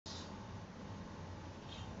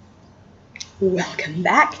Welcome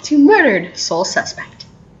back to Murdered Soul Suspect.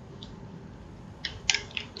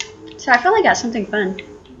 So I finally got something fun.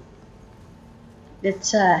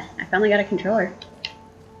 It's I finally got a controller.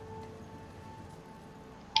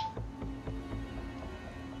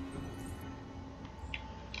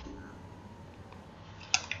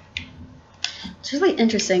 It's really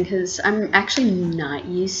interesting because I'm actually not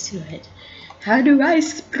used to it. How do I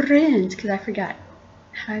sprint? Because I forgot.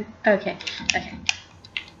 How? Okay.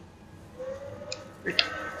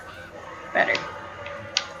 Better.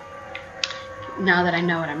 Now that I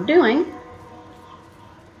know what I'm doing,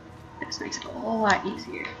 this makes it a whole lot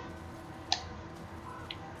easier.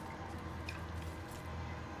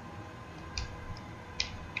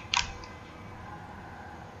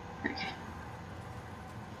 Okay.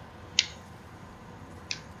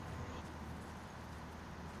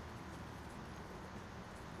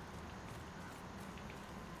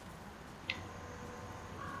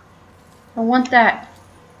 I want that.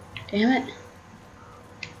 Damn it.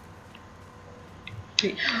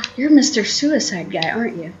 Wait, you're Mr. Suicide Guy,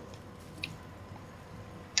 aren't you?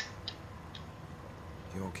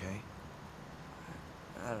 You okay?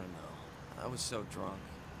 I don't know. I was so drunk.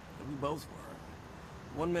 We both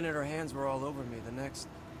were. One minute her hands were all over me, the next,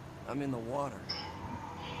 I'm in the water.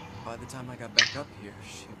 By the time I got back up here,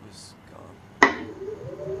 she was gone.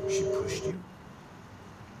 She pushed you?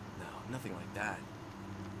 No, nothing like that.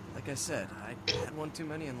 Like I said, I had one too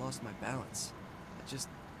many and lost my balance. I just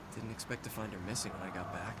didn't expect to find her missing when I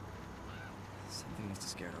got back. Something must have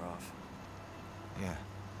scared her off. Yeah,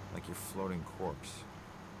 like your floating corpse.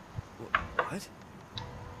 What?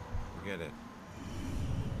 Forget it.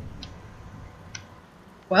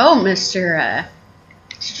 Well, Mr.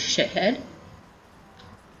 Shithead.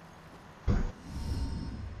 It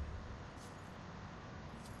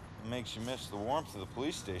makes you miss the warmth of the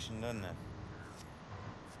police station, doesn't it?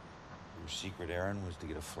 Your secret errand was to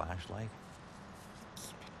get a flashlight?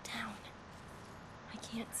 Keep it down. I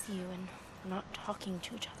can't see you and we're not talking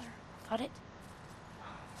to each other. Got it?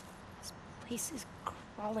 This place is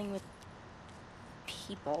crawling with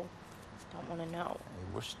people. Don't want to know. Hey,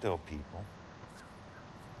 we're still people.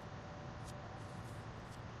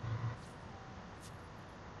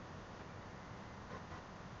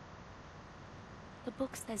 The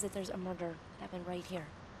book says that there's a murder that happened right here.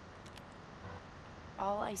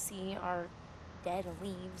 All I see are dead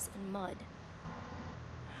leaves and mud.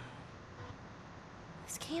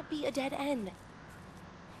 This can't be a dead end.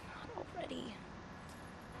 Not already.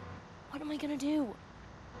 What am I gonna do?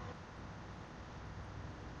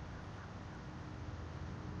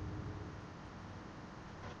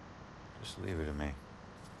 Just leave it to me.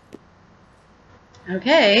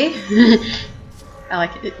 Okay. I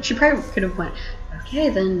like it. She probably could have went, okay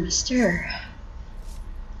then, Mr.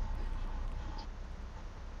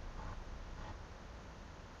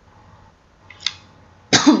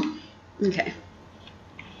 Okay.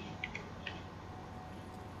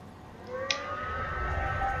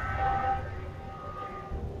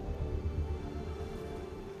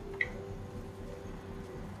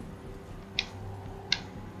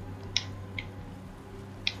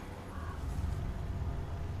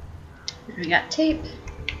 We got tape.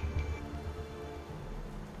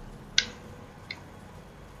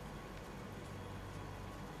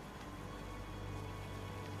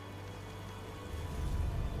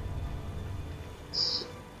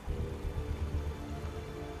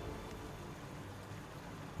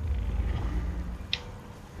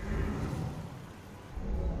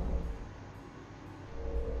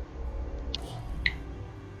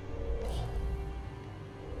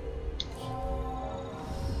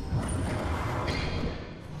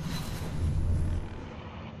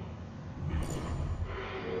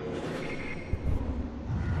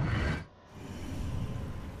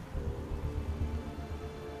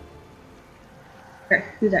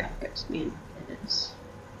 Who that ghost man is.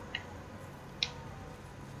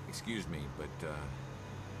 Excuse me, but, did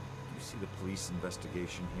you see the police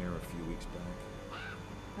investigation here a few weeks back?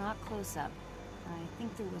 Not close up. I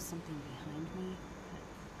think there was something behind me, but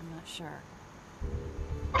I'm not sure.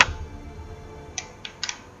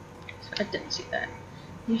 So I didn't see that.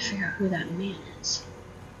 I need to figure out who that man is.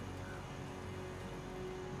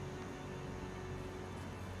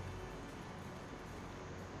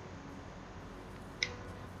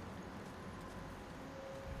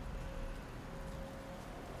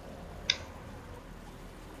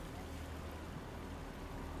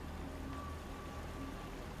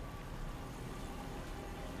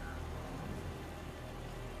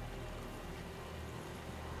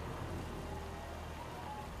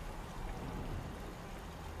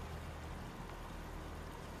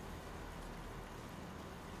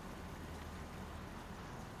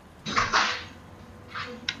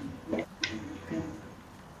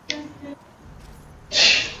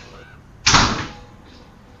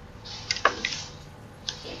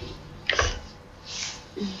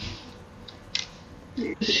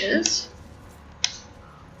 There he is.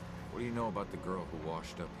 What do you know about the girl who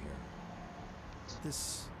washed up here?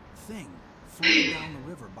 This thing floated down the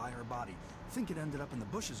river by her body. I think it ended up in the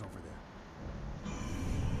bushes over there.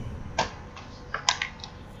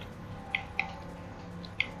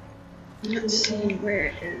 Let's see where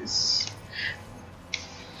it is.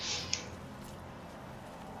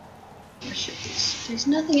 Bushes. There's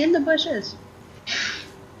nothing in the bushes.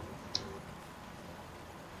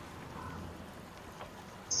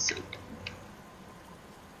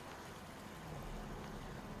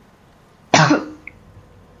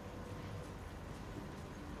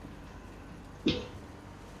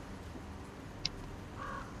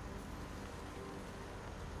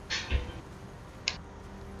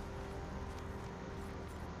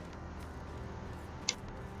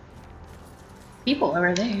 People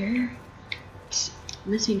over there. It's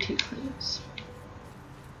missing 2 clues.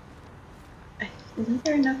 Isn't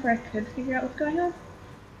there enough where I could figure out what's going on?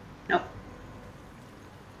 Nope.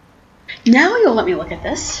 Now you'll let me look at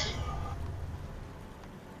this.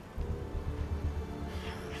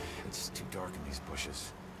 It's too dark in these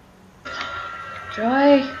bushes.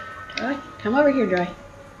 Joy. Joy. Come over here, Joy.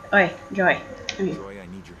 Oi, Joy. Come here. Joy, I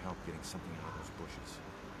need your help getting something out of those bushes.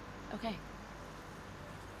 Okay.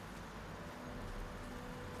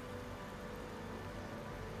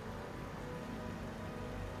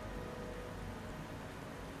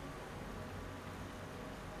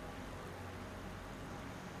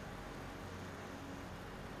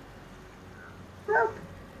 Rope.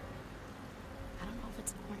 I don't know if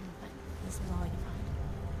it's important, but this is all I can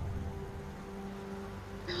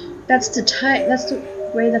find. That's the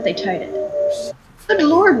way that they tied it. Good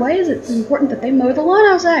lord, why is it important that they mow the lawn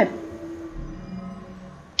outside?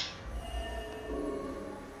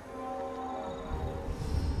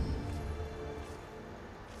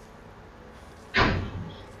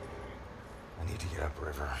 I need to get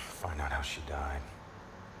upriver, find out how she died.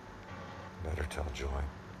 Better tell Joy.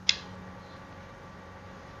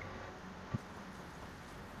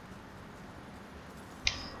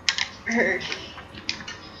 Heard.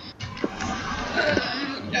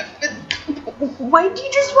 Why did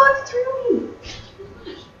you just walk through me?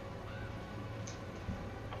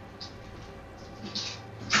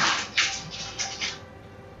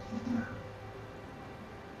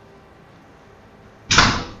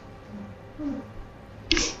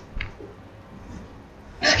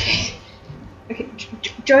 Okay. Okay,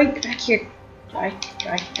 Joy, back here. Joy.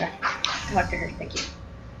 Talk to her, thank you.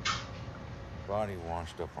 Body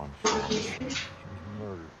washed up on shore. She was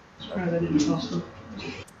murdered. Probably didn't also.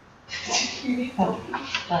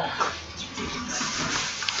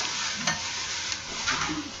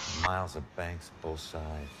 Miles of banks both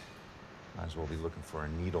sides. Might as well be looking for a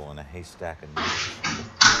needle in a haystack of needles.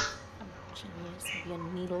 Genius, maybe a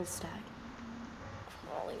needle stack.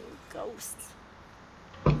 Crawling ghosts.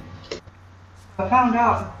 I found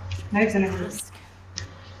out. Knives in her. Risk.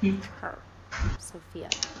 Her. Sophia.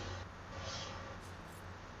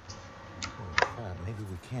 Oh, crap, maybe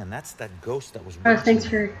we can. That's that ghost that was Oh, watching thanks me.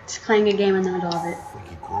 for playing a game in the middle of it.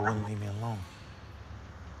 Freaky girl wouldn't leave me alone.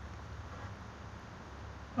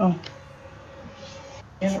 Oh.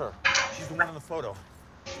 Sure, she's the one in the photo.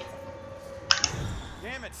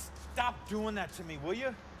 Damn it, stop doing that to me, will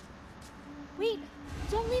you? Wait,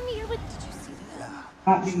 don't leave me here with. Did you see that?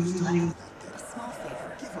 A small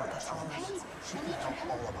favor. Give her that's all I need. She can help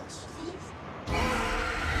all of us.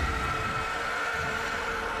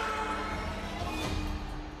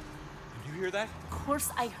 Did you hear that? Of course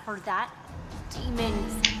I heard that.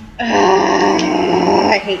 Demons.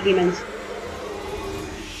 I hate demons.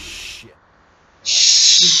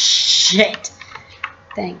 Shit.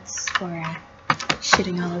 Thanks for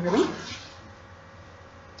shitting all over me.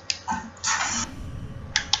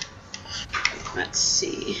 Let's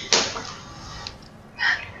see.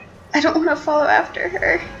 I don't want to follow after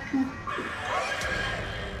her.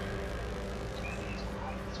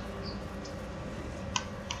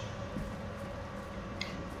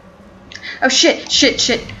 Oh shit,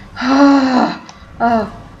 shit.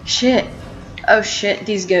 Oh, shit. Oh shit,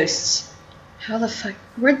 these ghosts. How the fuck?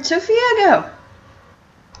 Where'd Sophia go?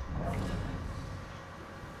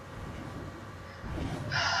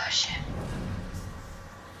 Oh shit.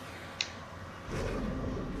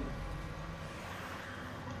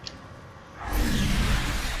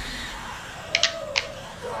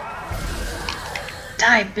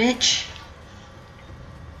 Die, bitch.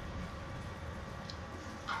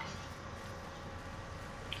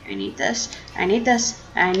 I need this. I need this.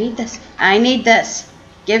 I need this. I need this.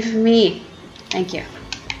 Give me. Thank you.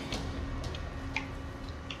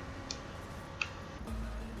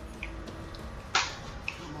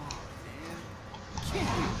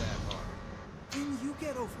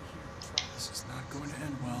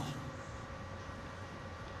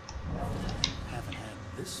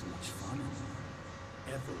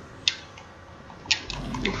 forever.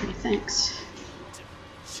 Okay, thanks.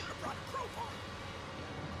 Should have brought a crowbar.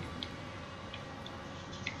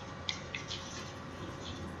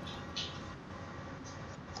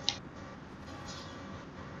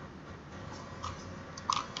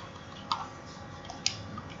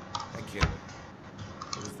 Hey, kid.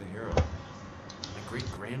 Who's the hero? My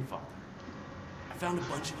great-grandfather. I found a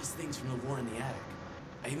bunch of his things from the war in the attic.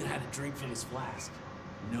 I even had a drink from his flask.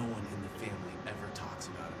 No one in the family ever talks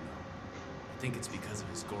about him, though. I think it's because of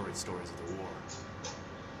his gory stories of the war.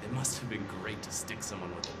 It must have been great to stick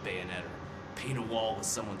someone with a bayonet or paint a wall with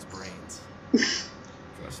someone's brains.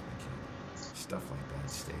 Trust me, kid. Stuff like that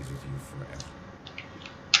stays with you forever.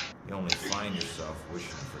 You only find yourself wishing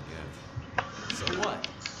to forget. So what?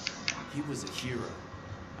 He was a hero.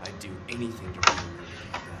 I'd do anything to be remembered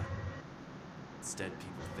like that. Instead,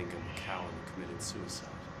 people think I'm a coward who committed suicide.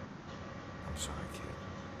 I'm sorry, kid.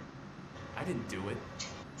 I didn't do it.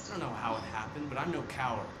 I don't know how it happened, but I'm no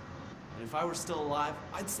coward. And if I were still alive,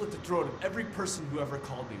 I'd slit the throat of every person who ever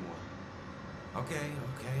called me one. Okay,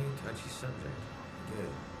 touchy subject. Good.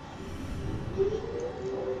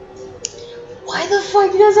 Why the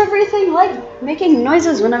fuck does everything like making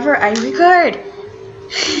noises whenever I record?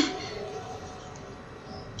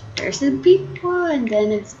 There's some people, and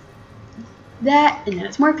then it's that, and then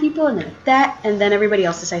it's more people, and then it's that, and then everybody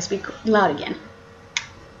else decides to be loud again.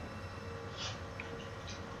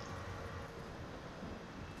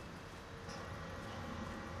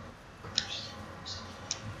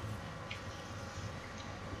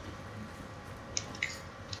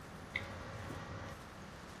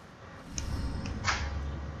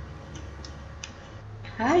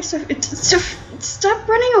 Hi, so stop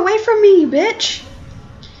running away from me, you bitch!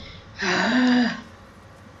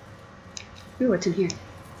 Ooh, what's in here?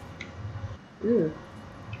 Ooh.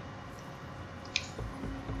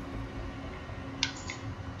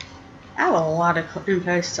 I have a lot of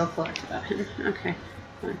info I still collect about him. Okay,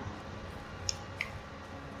 fine.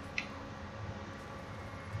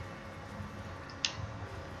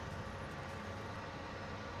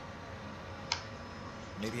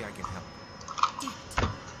 Maybe I can help.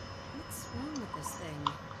 What's wrong with this thing?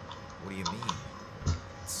 What do you mean?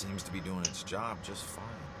 It seems to be doing its job just fine.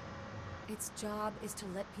 Its job is to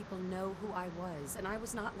let people know who I was, and I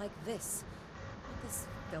was not like this. Not this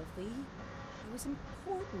filthy. I was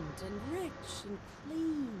important and rich and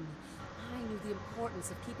clean. I knew the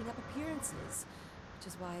importance of keeping up appearances, which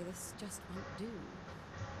is why this just won't do.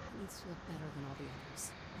 It needs to look better than all the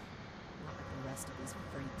others. Not like the rest of these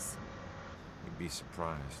freaks. You'd be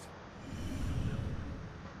surprised.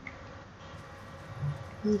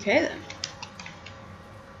 Okay then.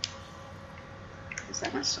 Is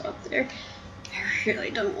that one still up there? I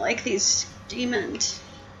really don't like these demons.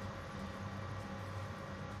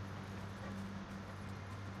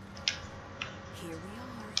 Here we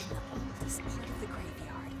are in the oldest part of the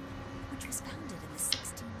graveyard, which was founded in the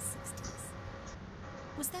 1660s.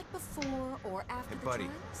 Was that before or after Hey, the buddy.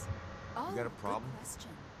 trials? Oh, You got a good problem?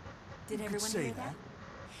 question. Did You could everyone say hear that. that?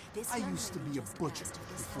 This I young used to lady be a just butcher asked if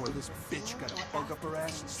this before this happened bitch got before a or bug up after her the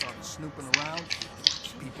ass and started trial. snooping around.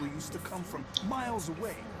 People used to come from miles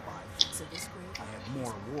away to buy it. So this I graveyard had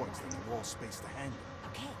more awards than the wall space to hang them.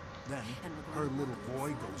 Okay. Then, And we're her going to little walk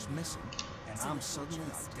boy inside goes now. missing, and So I'm if suddenly you'll on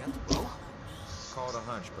just death follow row? me. Call it a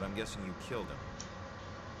hunch, but I'm guessing you killed him.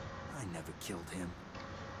 I never killed him.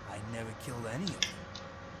 I never killed any of them.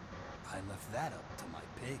 I left that up to my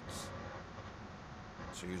pigs.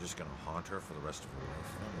 So you're just gonna haunt her for the rest of her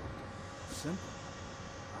life? Simple.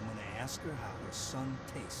 I'm gonna ask her how her son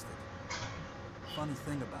tasted. Funny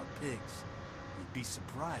thing about pigs, you'd be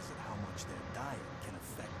surprised at how much their diet can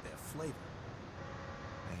affect their flavor.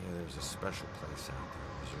 I hear there's a special place out there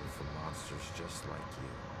reserved for monsters just like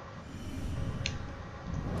you.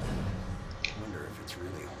 Wonder if it's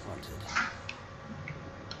really haunted.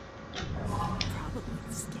 Probably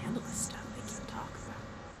the scandalous stuff they can't talk about.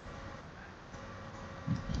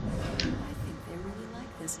 I think they really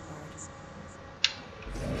like this part.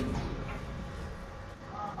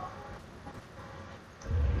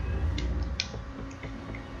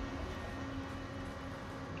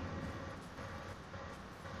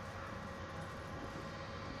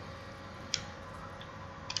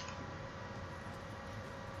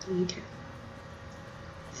 Okay.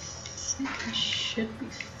 I think I should be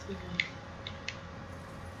fine.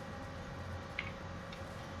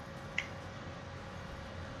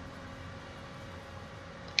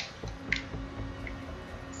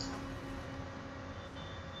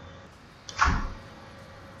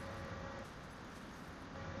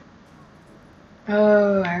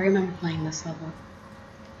 Oh, I remember playing this level.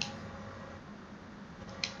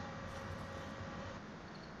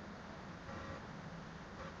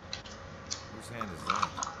 hand is that?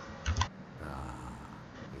 Ah,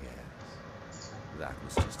 yes. That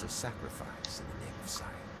was just a sacrifice in the name of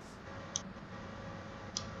science.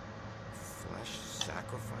 Flesh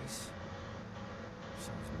sacrifice?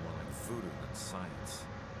 Sounds more like voodoo than science.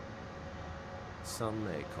 Some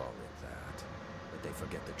may call it that, but they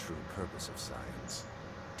forget the true purpose of science.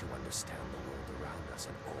 To understand the world around us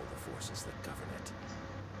and all the forces that govern it.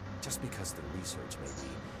 Just because the research may be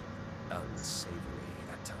unsavory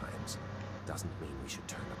at times, doesn't mean we should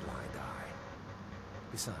turn a blind eye.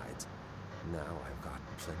 Besides, now I've got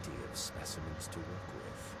plenty of specimens to work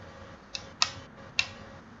with.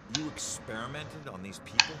 You experimented on these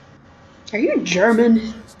people? Are you German?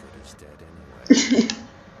 As good as dead anyway.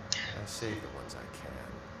 I save the ones I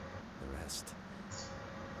can. The rest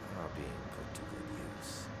are being put to good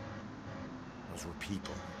use. Those were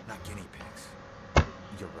people, not guinea pigs.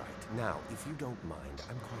 You're right. Now, if you don't mind,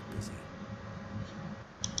 I'm quite busy.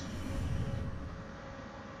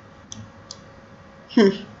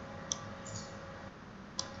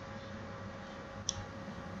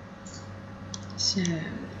 So...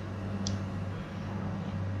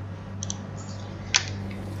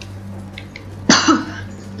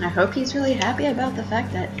 I hope he's really happy about the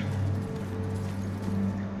fact that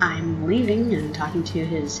I'm leaving and talking to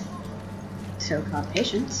his so-called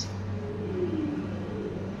patients.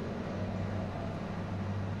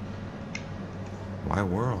 Why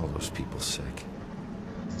were all those people sick?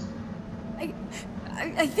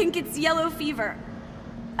 I think it's yellow fever.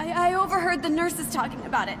 I overheard the nurses talking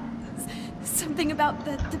about it. Something about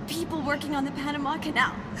the people working on the Panama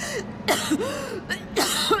Canal.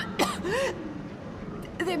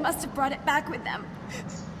 They must have brought it back with them.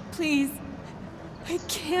 Please, I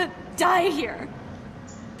can't die here.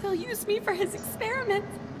 They'll use me for his experiments.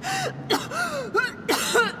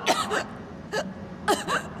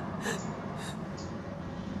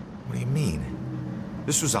 What do you mean?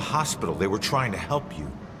 This was a hospital. They were trying to help you.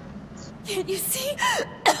 Can't you see?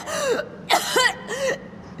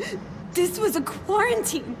 This was a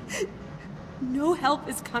quarantine. No help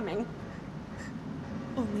is coming.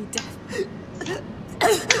 Only death.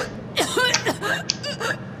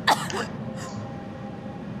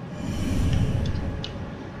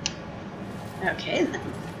 Okay then.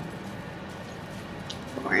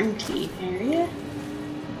 Quarantine area.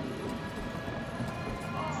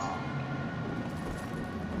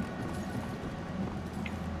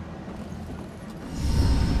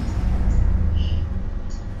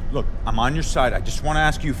 Look, I'm on your side. I just want to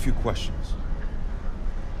ask you a few questions.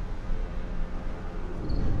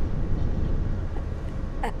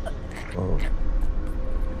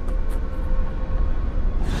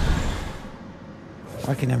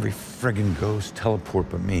 Why can every friggin' ghost teleport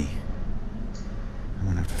but me? I'm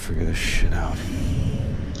gonna have to figure this shit out.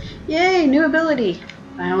 Yay, new ability.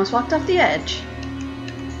 I almost walked off the edge.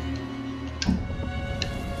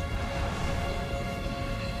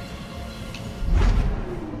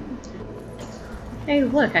 Hey,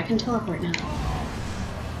 look, I can teleport now.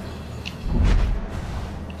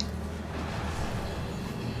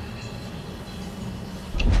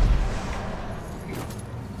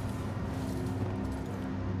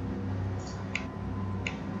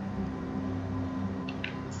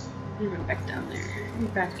 I'm going back down there.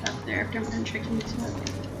 Back up there after I'm done tricking this up.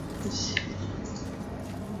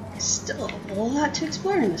 There's still a whole lot to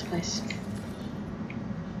explore in this place.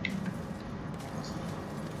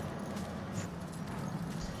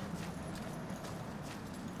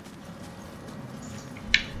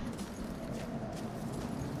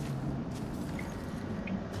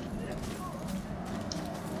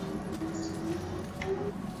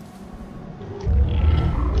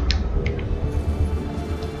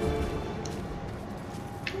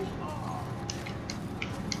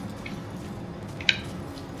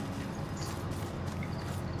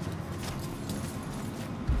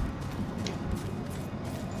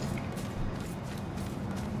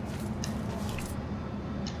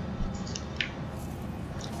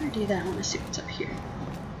 Do that when the suit's up here.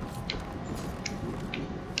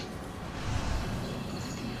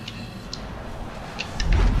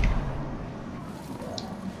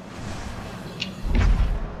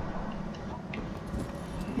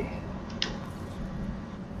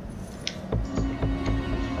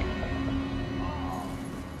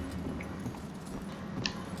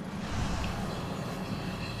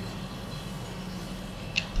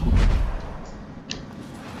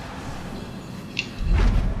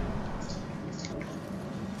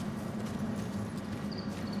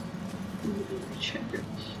 Check it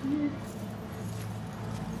here.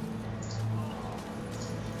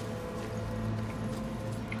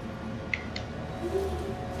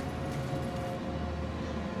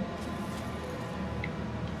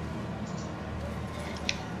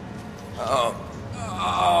 Oh.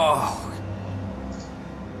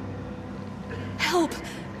 Help!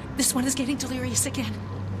 This one is getting delirious again.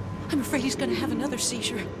 I'm afraid he's gonna have another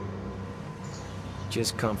seizure.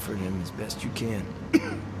 Just comfort him as best you can.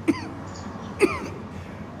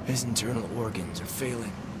 His internal organs are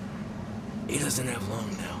failing. He doesn't have long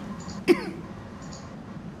now.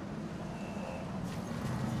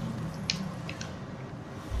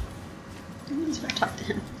 Let's go talk to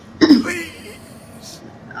him.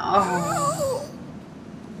 Oh.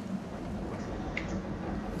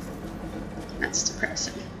 That's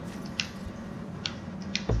depressing.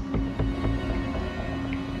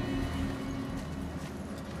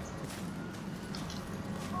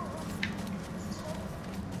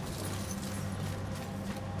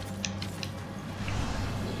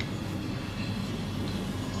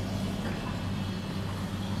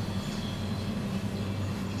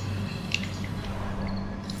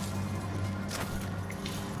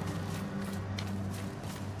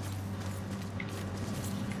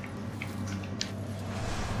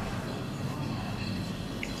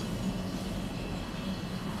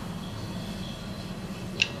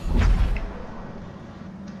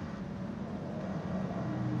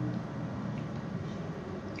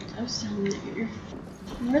 I was down there.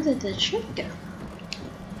 Where did the ship go?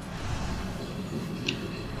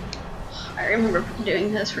 I remember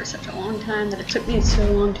doing this for such a long time that it took me so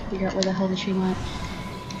long to figure out where the hell she went.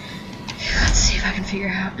 Let's see if I can figure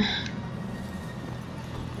out.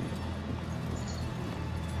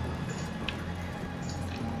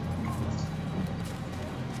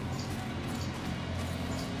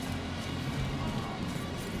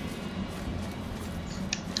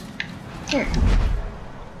 Here.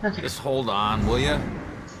 Okay. Just hold on, will ya?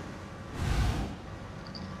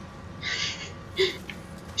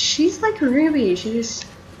 She's like Ruby. She just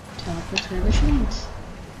teleports wherever she wants.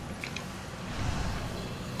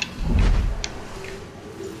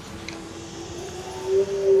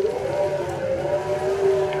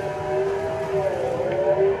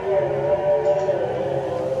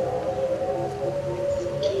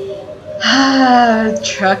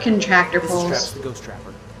 Truck and tractor pulls. This is Traps the Ghost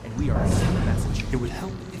Trapper, and we are a secret message. It would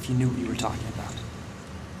help if you knew what you were talking about.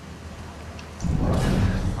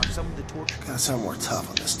 Are some of the torture... Got something more tough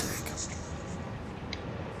on this take.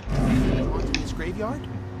 Onto this graveyard?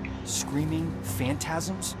 Screaming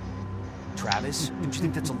phantasms? Travis, don't you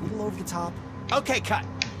think that's a little over the top? Okay, cut.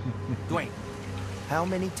 Dwayne. How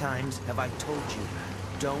many times have I told you,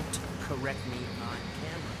 don't correct me on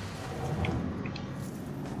camera?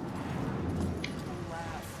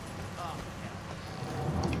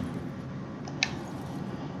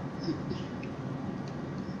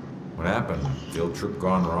 What happened? Field trip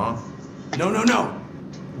gone wrong? No, no, no!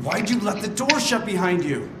 Why'd you let the door shut behind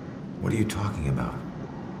you? What are you talking about?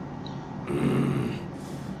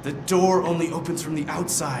 The door only opens from the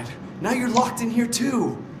outside. Now you're locked in here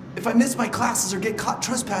too. If I miss my classes or get caught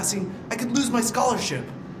trespassing, I could lose my scholarship.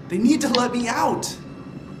 They need to let me out.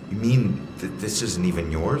 You mean that this isn't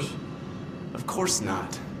even yours? Of course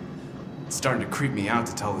not. It's starting to creep me out,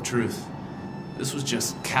 to tell the truth. This was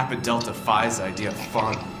just Kappa Delta Phi's idea of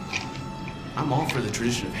fun. I'm all for the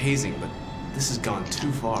tradition of hazing, but this has gone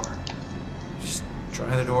too far. Just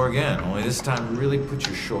try the door again, only this time really put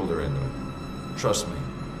your shoulder into it. Trust me,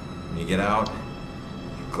 when you get out,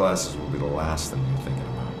 your classes will be the last thing you're thinking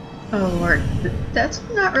about. Oh Lord, that's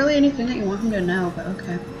not really anything that you want him to know, but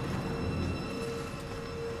okay.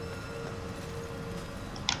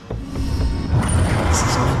 This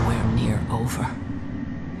is nowhere near over.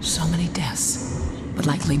 So many deaths, but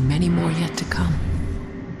likely many more yet to come.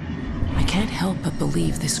 I can't help but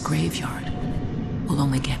believe this graveyard will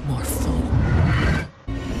only get more full.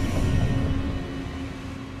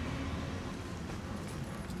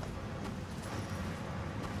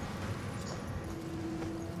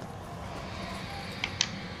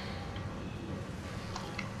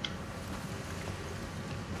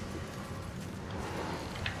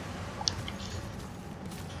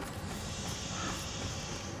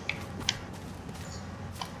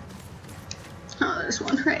 Oh, there's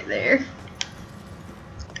one right there.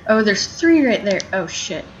 Oh, there's three right there. Oh,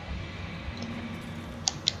 shit.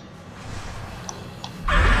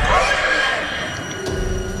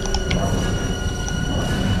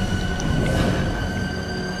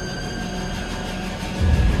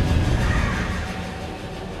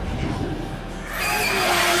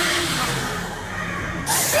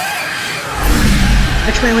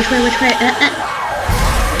 Which way, which way, which way?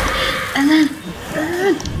 And then...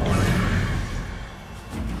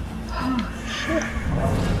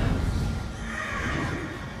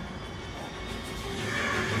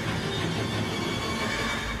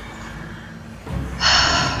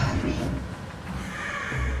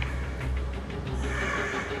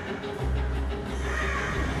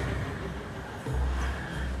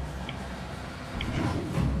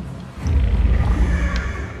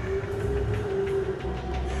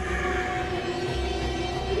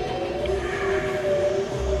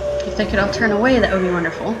 they could all turn away, that would be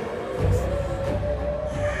wonderful.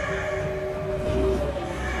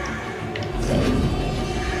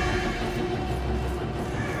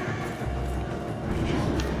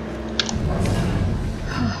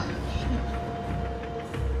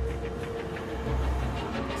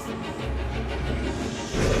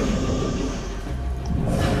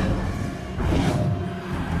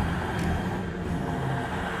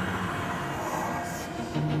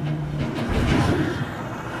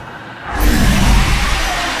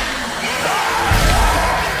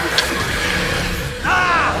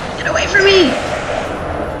 Get away from me!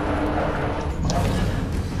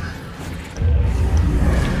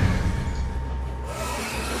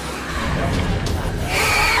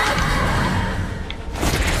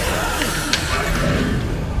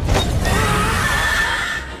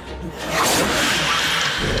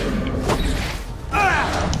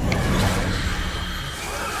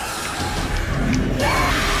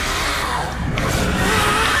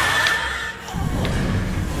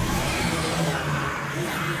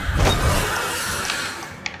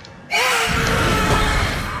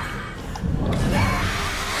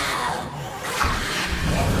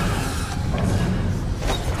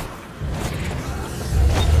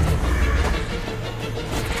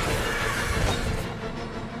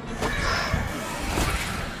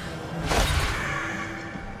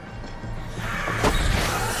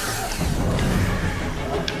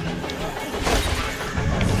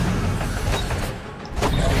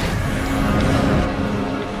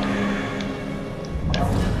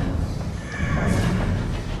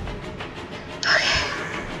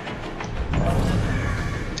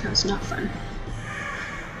 It's not fun.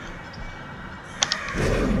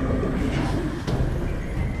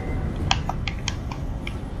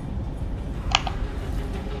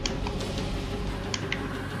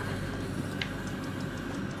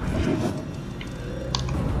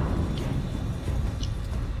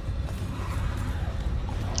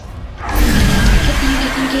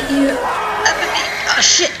 Get you. Up at me. Oh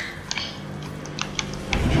shit.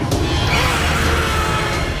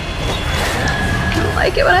 I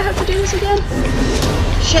like it when I have to do this again.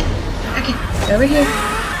 Shit. Okay, go over here.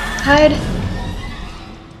 Hide.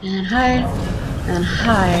 And then hide. And then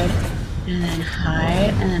hide. And then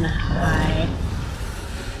hide. And then hide.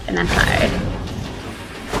 And then hide.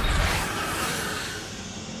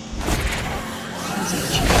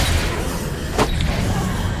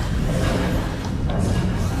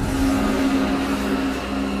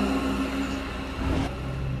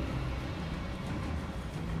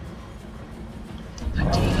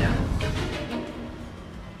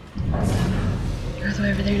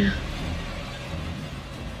 Over there now.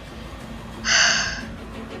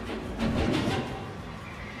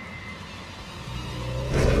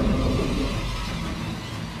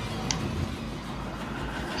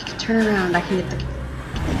 If you can turn around, I can get the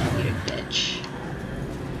you bitch.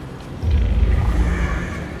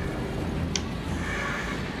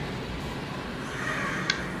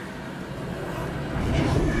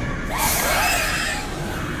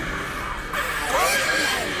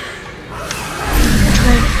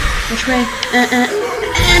 Which way?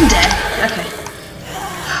 And dead. Okay.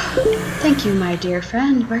 Thank you, my dear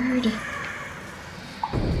friend, bird.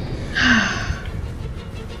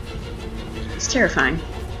 It's terrifying.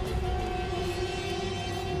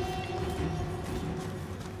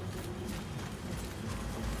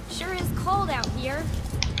 Sure is cold out here.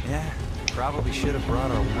 Yeah, probably should have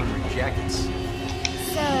brought our warmer jackets.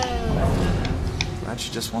 So... Glad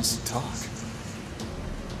she just wants to talk.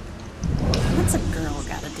 What's a girl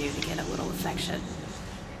gotta do to get a little affection?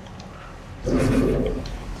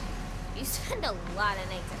 You spend a lot of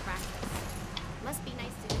nights at practice. Must be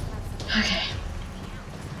nice to just have some... Okay.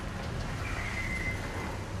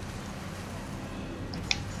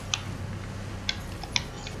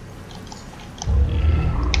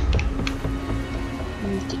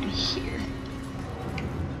 Anything here?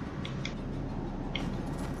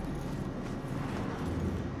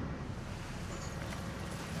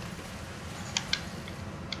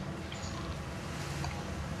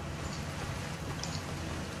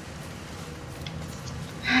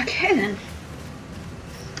 Okay then.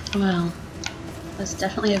 Well, that's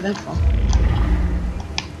definitely eventful.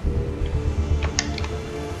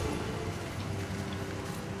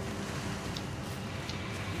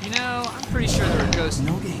 You know, I'm pretty sure there are ghosts.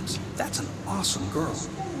 No games. That's an awesome girl.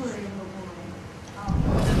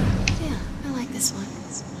 Yeah, I like this one.